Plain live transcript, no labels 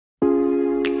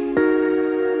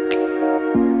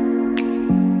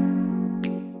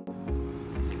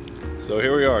So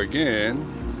here we are again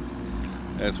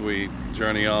as we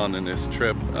journey on in this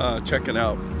trip, checking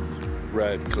out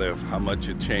Radcliff, how much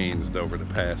it changed over the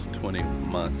past 20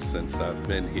 months since I've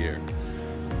been here.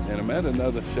 And I'm at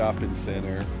another shopping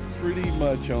center, pretty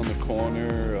much on the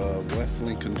corner of West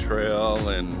Lincoln Trail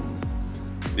and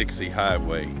Dixie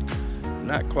Highway.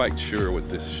 Not quite sure what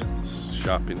this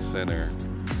shopping center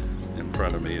in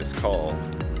front of me is called,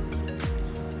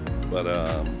 but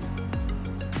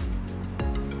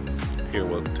here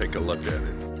we'll take a look at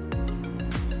it.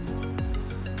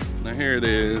 Now here it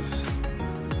is.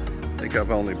 I think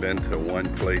I've only been to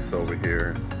one place over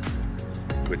here,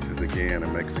 which is again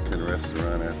a Mexican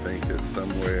restaurant. I think it's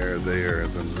somewhere there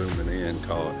as I'm zooming in,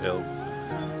 called El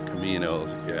Camino.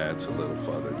 Yeah, it's a little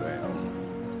further down.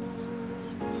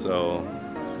 So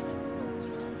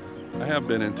I have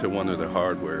been into one of the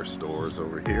hardware stores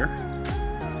over here.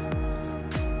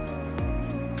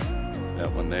 That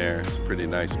one there is a pretty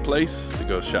nice place to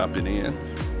go shopping in.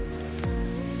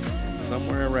 And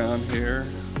somewhere around here,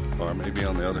 or maybe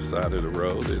on the other side of the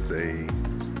road, is a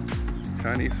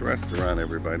Chinese restaurant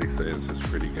everybody says is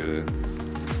pretty good.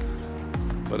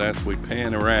 But as we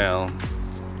pan around,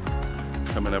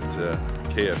 coming up to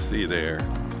KFC there,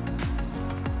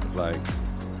 like,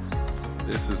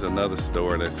 this is another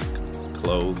store that's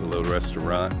closed, a little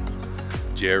restaurant.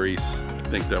 Jerry's, I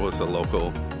think that was a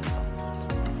locally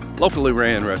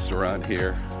ran restaurant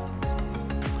here.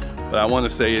 But I want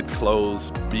to say it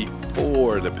closed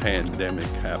before the pandemic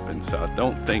happened, so I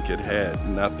don't think it had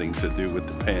nothing to do with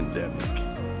the pandemic.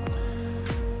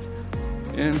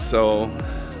 And so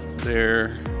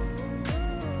there,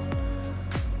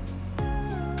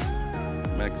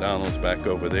 McDonald's back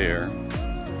over there.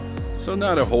 So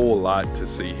not a whole lot to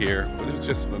see here, but it's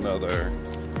just another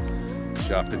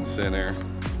shopping center,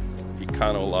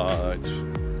 Econo Lodge.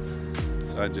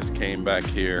 So I just came back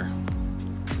here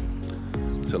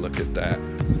to look at that.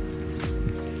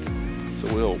 So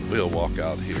we'll walk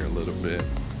out here a little bit. I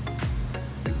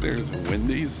think there's a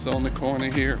Wendy's on the corner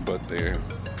here, but I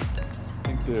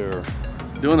think they're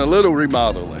doing a little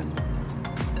remodeling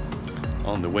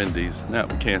on the Wendy's. Now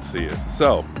we can't see it.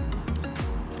 So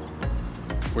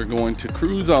we're going to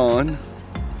cruise on.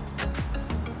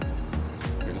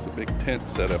 There's a big tent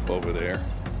set up over there.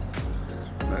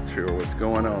 Not sure what's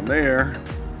going on there.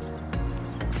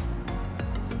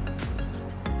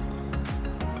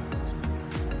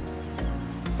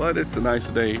 But it's a nice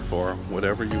day for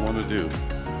whatever you want to do.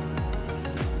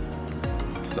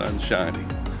 Sun's shining.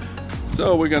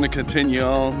 So we're going to continue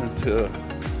on to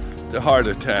the heart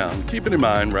of town. Keeping in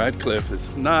mind, Radcliff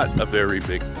is not a very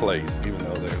big place, even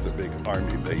though there's a big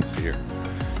army base here.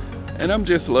 And I'm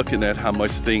just looking at how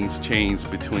much things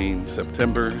changed between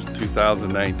September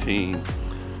 2019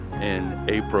 and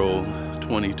April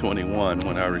 2021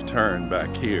 when I returned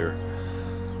back here,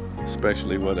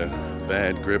 especially what a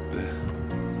bad grip the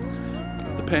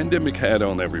pandemic had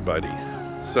on everybody.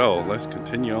 So let's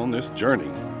continue on this journey.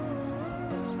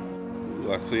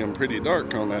 Ooh, I see them pretty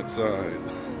dark on that side.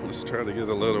 Let's try to get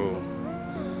a little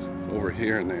over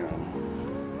here now.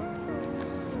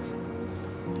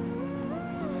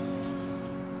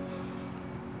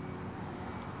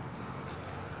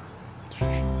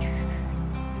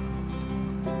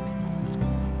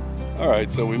 All right,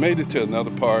 so we made it to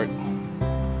another part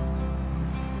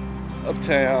of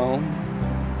town.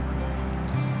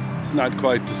 It's not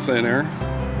quite the center,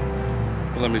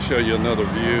 but let me show you another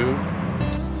view.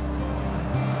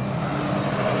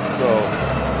 So,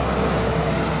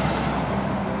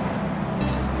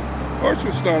 first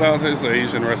we start out as an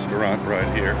Asian restaurant right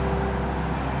here.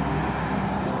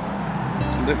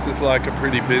 And this is like a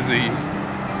pretty busy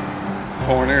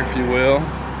corner, if you will.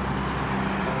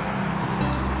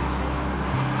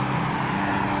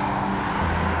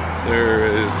 There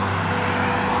is,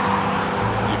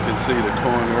 you can see the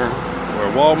corner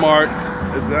where Walmart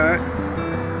is at.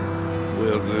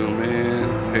 We'll zoom in,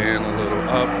 pan a little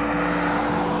up.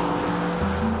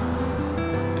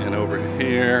 And over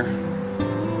here,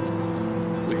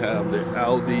 we have the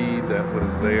Aldi that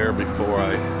was there before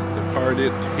I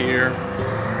departed here.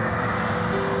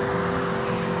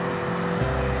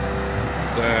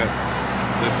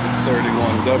 This is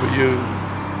 31W.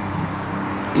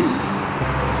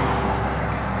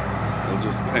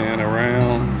 Just pan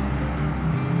around.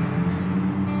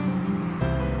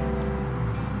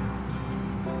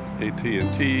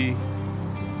 AT&T.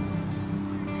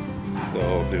 So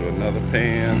I'll do another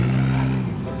pan.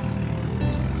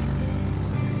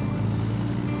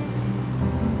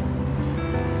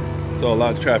 So a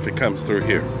lot of traffic comes through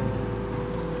here.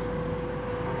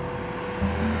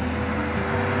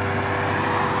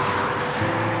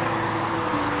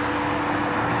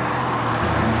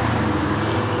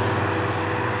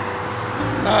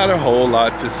 Not a whole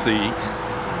lot to see,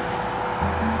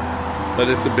 but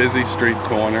it's a busy street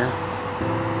corner.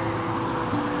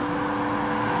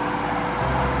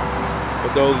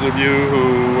 For those of you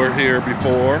who were here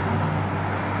before.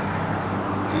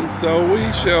 And so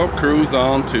we shall cruise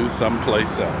on to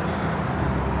someplace else.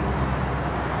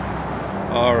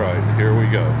 All right, here we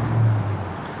go.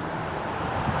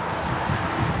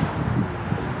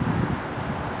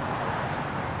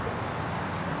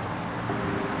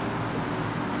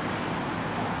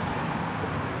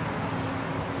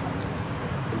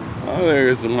 Oh,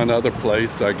 there's one other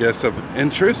place, I guess, of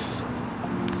interest.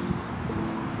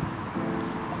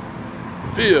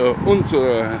 Wir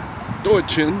unsere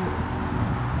Deutschen,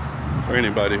 for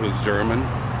anybody who's German.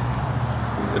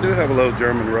 They do have a little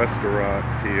German restaurant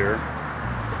here.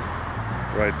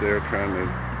 Right there, trying to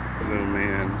zoom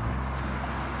in.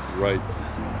 Right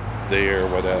there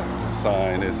where that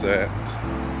sign is at.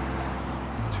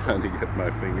 Trying to get my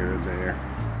finger in there.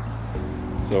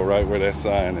 So right where that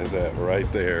sign is at, right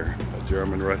there, a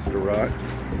German restaurant.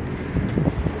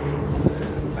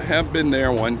 I have been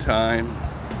there one time.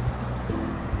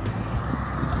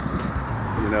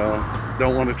 You know,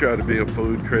 don't want to try to be a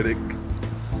food critic.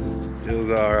 It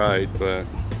was all right, but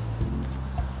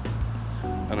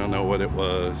I don't know what it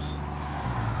was.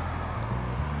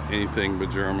 Anything but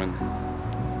German.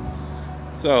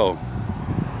 So,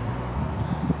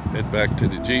 head back to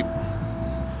the Jeep.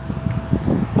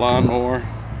 Lawnmower.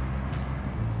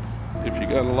 If you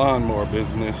got a lawnmower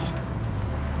business,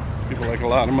 people make a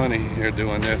lot of money here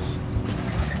doing this.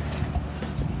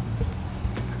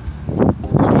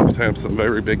 These folks have some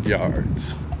very big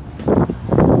yards.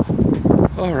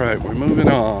 All right, we're moving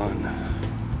on.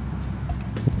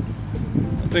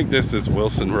 I think this is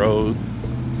Wilson Road.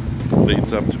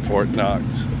 Leads up to Fort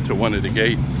Knox, to one of the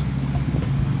gates.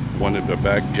 One of the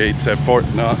back gates at Fort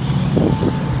Knox.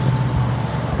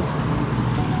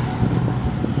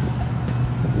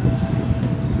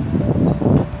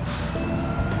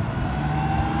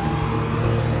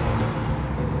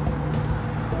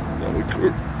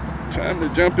 Time to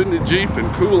jump in the Jeep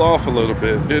and cool off a little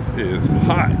bit. It is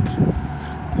hot.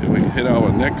 Till we hit our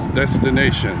next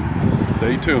destination.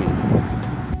 Stay tuned.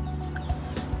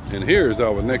 And here's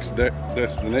our next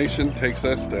destination. Takes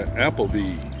us to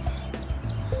Applebee's.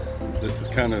 This is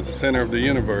kind of the center of the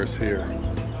universe here.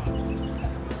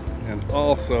 And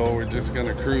also, we're just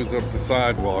gonna cruise up the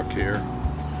sidewalk here.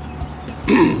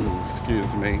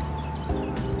 Excuse me.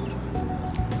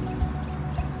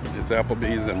 It's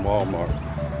Applebee's and Walmart.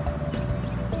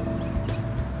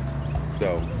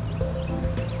 So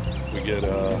we get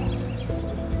a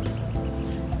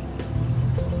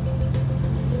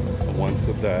once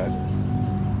of that.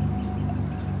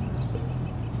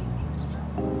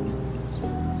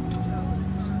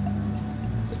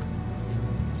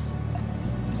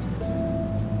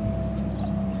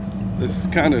 This is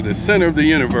kind of the center of the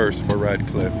universe for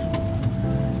Radcliff.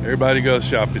 Everybody goes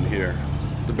shopping here.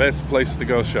 It's the best place to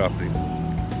go shopping.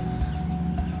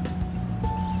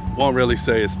 Won't really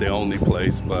say it's the only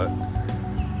place, but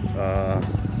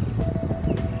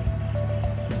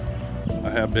I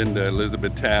have been to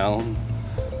Elizabethtown,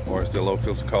 or as the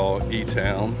locals call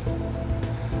E-Town,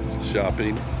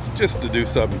 shopping, just to do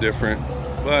something different,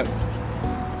 but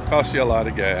it costs you a lot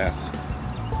of gas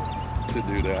to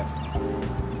do that.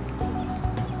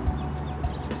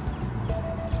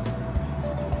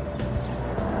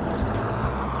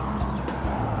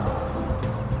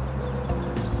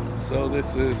 So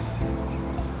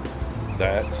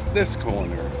that's this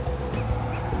corner.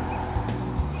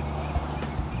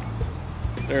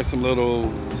 There are some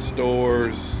little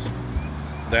stores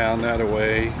down that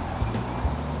way.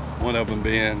 One of them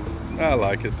being, I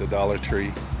like it, the Dollar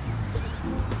Tree.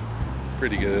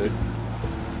 Pretty good.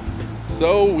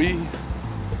 So we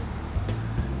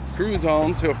cruise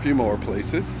on to a few more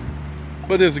places.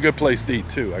 But it's a good place to eat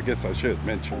too, I guess I should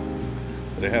mention.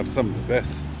 They have some of the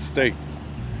best steak.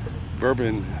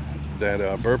 Bourbon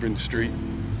Street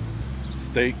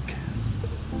steak,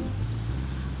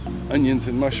 onions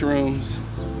and mushrooms,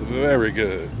 very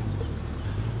good.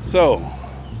 So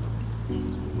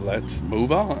let's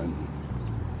move on.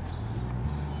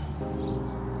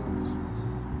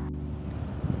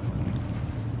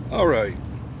 All right,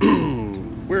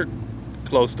 we're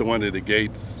close to one of the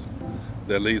gates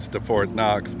that leads to Fort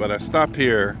Knox, but I stopped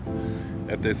here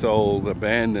at this old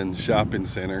abandoned shopping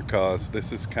center because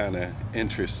this is kind of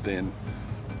interesting,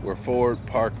 where Ford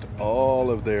parked all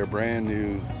of their brand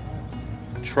new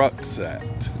trucks at.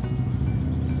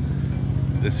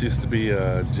 This used to be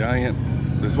a giant,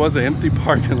 this was an empty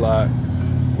parking lot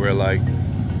where like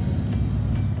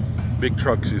big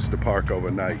trucks used to park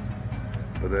overnight.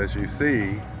 But as you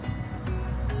see,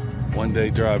 one day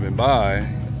driving by,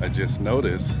 I just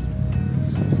noticed,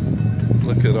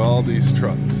 look at all these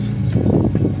trucks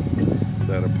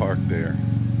that are parked there.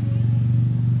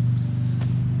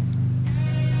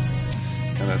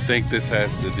 And I think this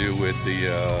has to do with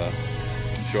the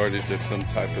shortage of some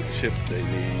type of chip they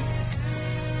need.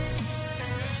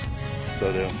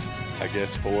 So I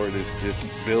guess Ford is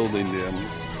just building them.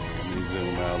 Let me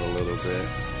zoom out a little bit.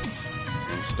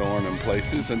 And storing them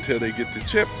places until they get the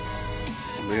chip.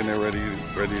 And then they're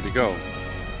ready to go.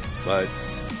 But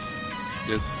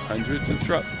just hundreds of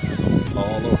trucks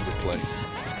all over the place.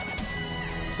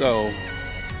 So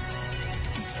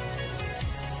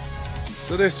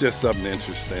that's just something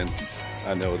interesting.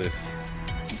 I noticed.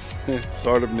 It's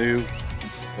sort of new,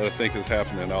 but I think it's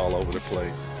happening all over the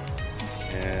place.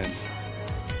 And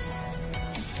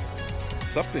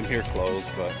something here closed,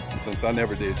 but since I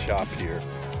never did shop here,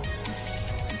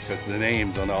 because the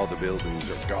names on all the buildings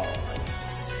are gone.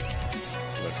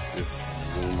 Let's just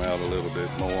zoom out a little bit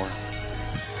more.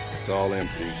 It's all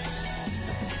empty.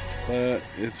 But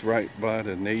it's right by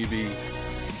the Navy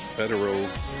Federal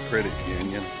Credit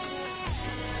Union.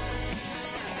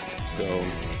 So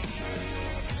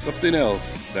something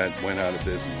else that went out of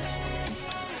business.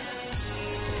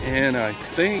 And I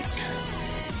think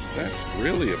that's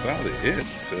really about it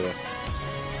to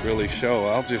really show.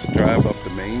 I'll just drive up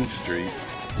the main street,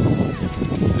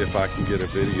 see if I can get a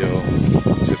video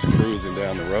just cruising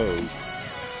down the road.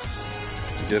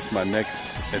 I guess my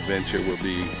next adventure will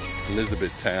be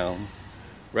Elizabethtown.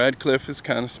 Radcliff is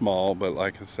kind of small, but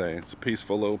like I say, it's a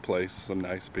peaceful little place, some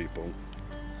nice people.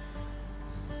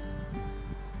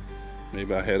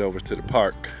 Maybe I'll head over to the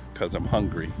park because I'm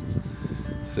hungry.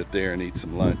 Sit there and eat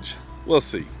some lunch. We'll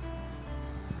see.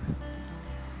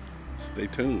 Stay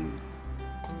tuned.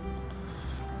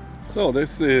 So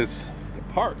this is the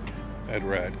park at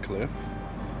Radcliff,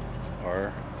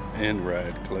 or in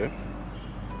Radcliff.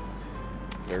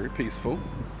 Very peaceful.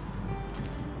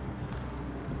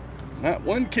 Not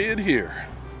one kid here.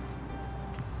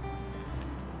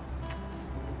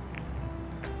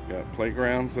 Got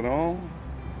playgrounds and all,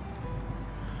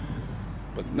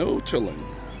 but no children.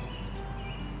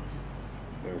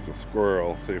 There's a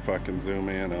squirrel. See if I can zoom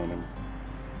in on him.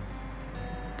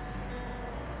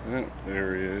 Yeah,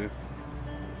 there he is.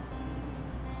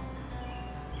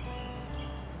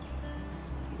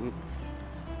 Whoops.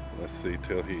 Let's see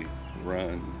till he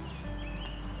runs.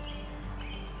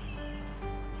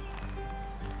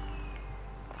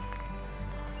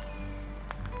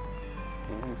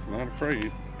 Well, it's not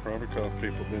afraid. Probably because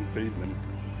people have been feeding him.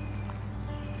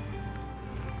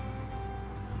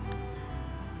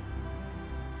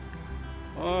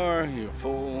 Or you're a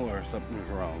fool, or something's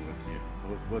wrong with you.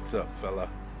 What's up, fella?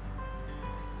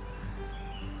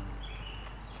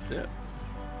 Yeah,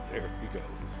 there he goes.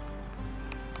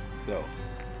 So,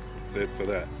 that's it for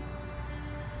that.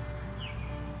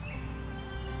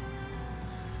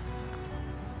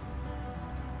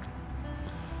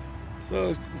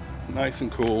 So, nice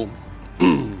and cool.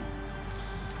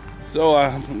 So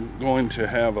I'm going to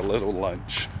have a little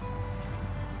lunch.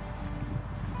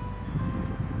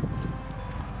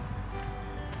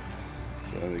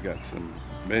 So they got some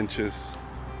benches.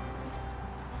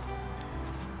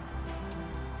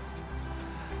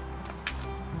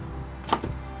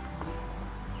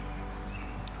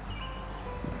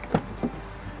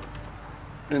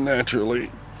 And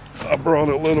naturally, I brought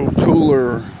a little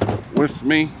cooler with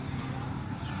me.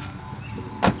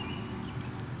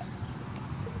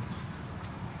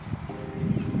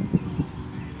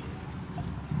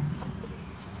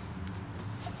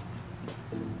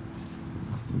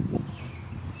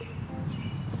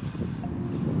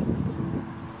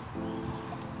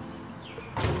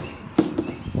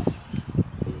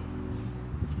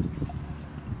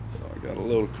 Got a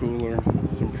little cooler,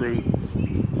 some fruits,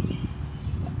 some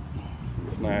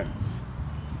snacks.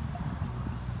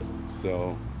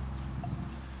 So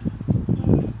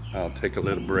I'll take a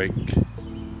little break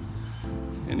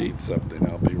and eat something.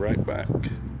 I'll be right back.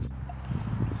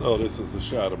 So this is a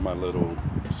shot of my little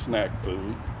snack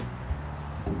food.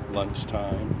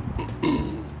 Lunchtime.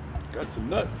 Got some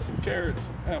nuts, some carrots,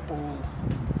 some apples,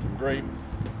 some grapes,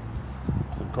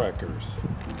 some crackers.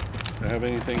 Do I have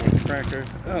anything with the crackers?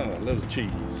 Oh, a little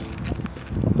cheese.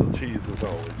 A little cheese is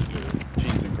always good.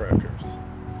 Cheese and crackers.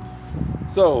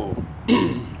 So,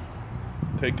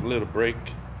 take a little break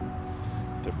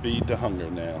to feed the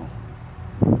hunger now.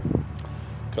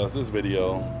 Because this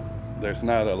video, there's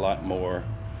not a lot more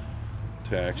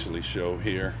to actually show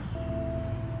here.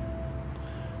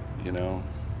 You know,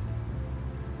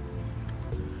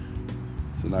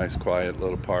 it's a nice quiet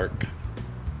little park.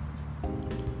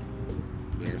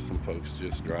 There's some folks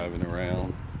just driving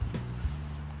around.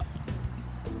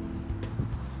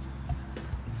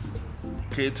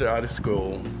 Kids are out of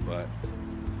school, but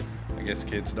I guess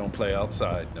kids don't play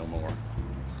outside no more.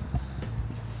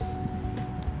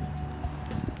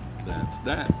 That's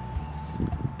that.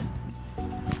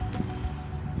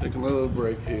 Taking a little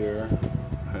break here,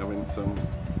 having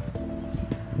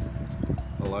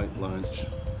a light lunch.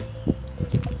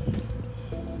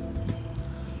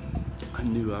 I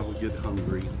knew I would get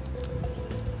hungry.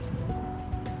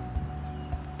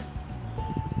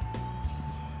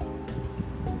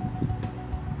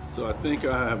 So I think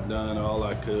I have done all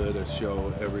I could to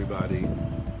show everybody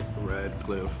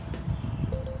Radcliff.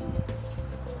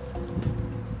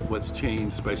 What's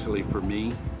changed, especially for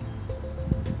me,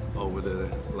 over the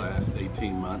last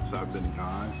 18 months I've been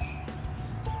gone.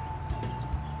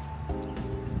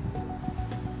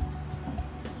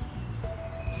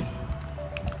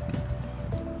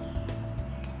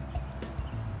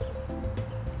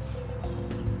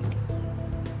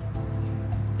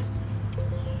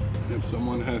 If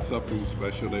someone has something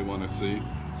special they want to see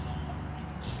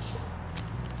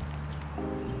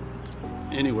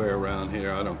anywhere around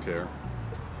here, I don't care.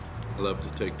 I love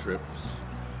to take trips.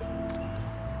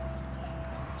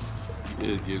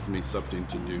 It gives me something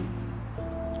to do.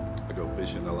 I go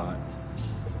fishing a lot.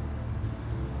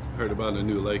 Heard about a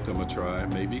new lake I'm gonna try,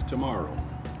 maybe tomorrow.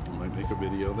 I might make a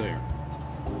video there.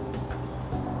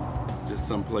 Just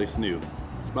someplace new.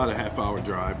 It's about a half-hour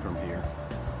drive from here.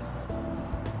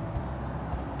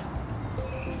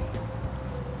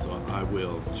 So I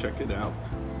will check it out.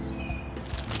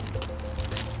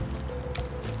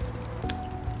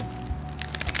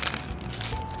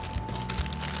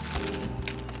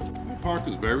 The park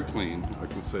is very clean, I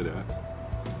can say that.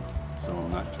 So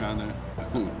I'm not trying to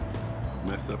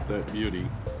mess up that beauty.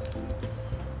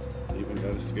 Even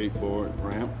got a skateboard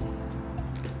ramp.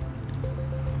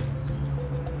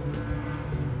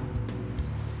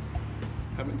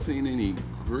 Haven't seen any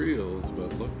grills,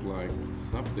 but looked like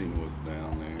something was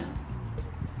down there.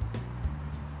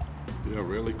 Be a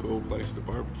really cool place to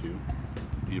barbecue.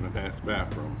 Even has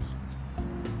bathrooms.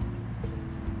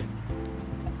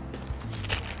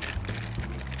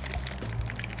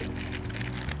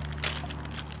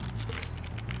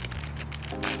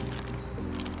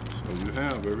 So you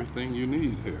have everything you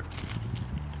need here.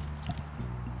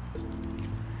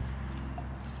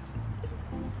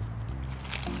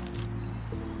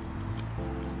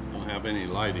 Don't have any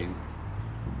lighting.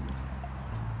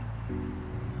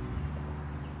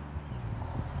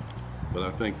 But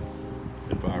I think,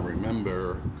 if I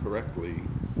remember correctly,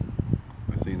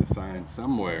 I seen a sign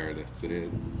somewhere that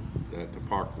said that the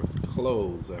park was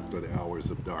closed after the hours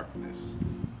of darkness.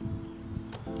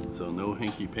 So no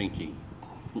hinky-pinky.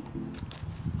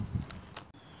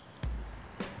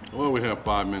 Well, we have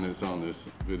 5 minutes on this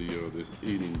video, this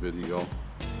eating video.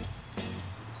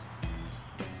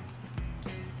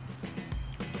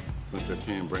 I think I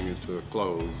can bring it to a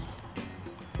close.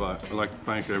 But I'd like to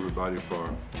thank everybody for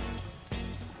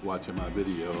watching my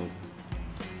videos.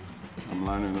 I'm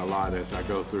learning a lot as I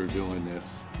go through doing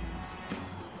this.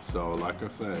 So like I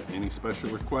said, any special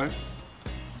requests,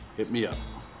 hit me up.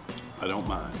 I don't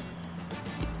mind.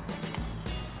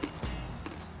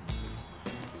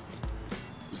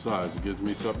 Besides, it gives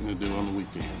me something to do on the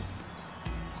weekend.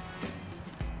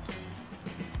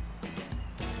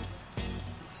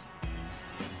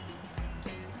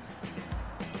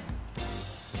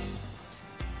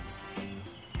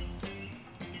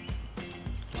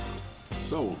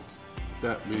 So, with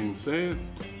that being said,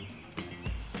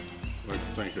 I'd like to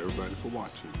thank everybody for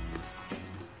watching.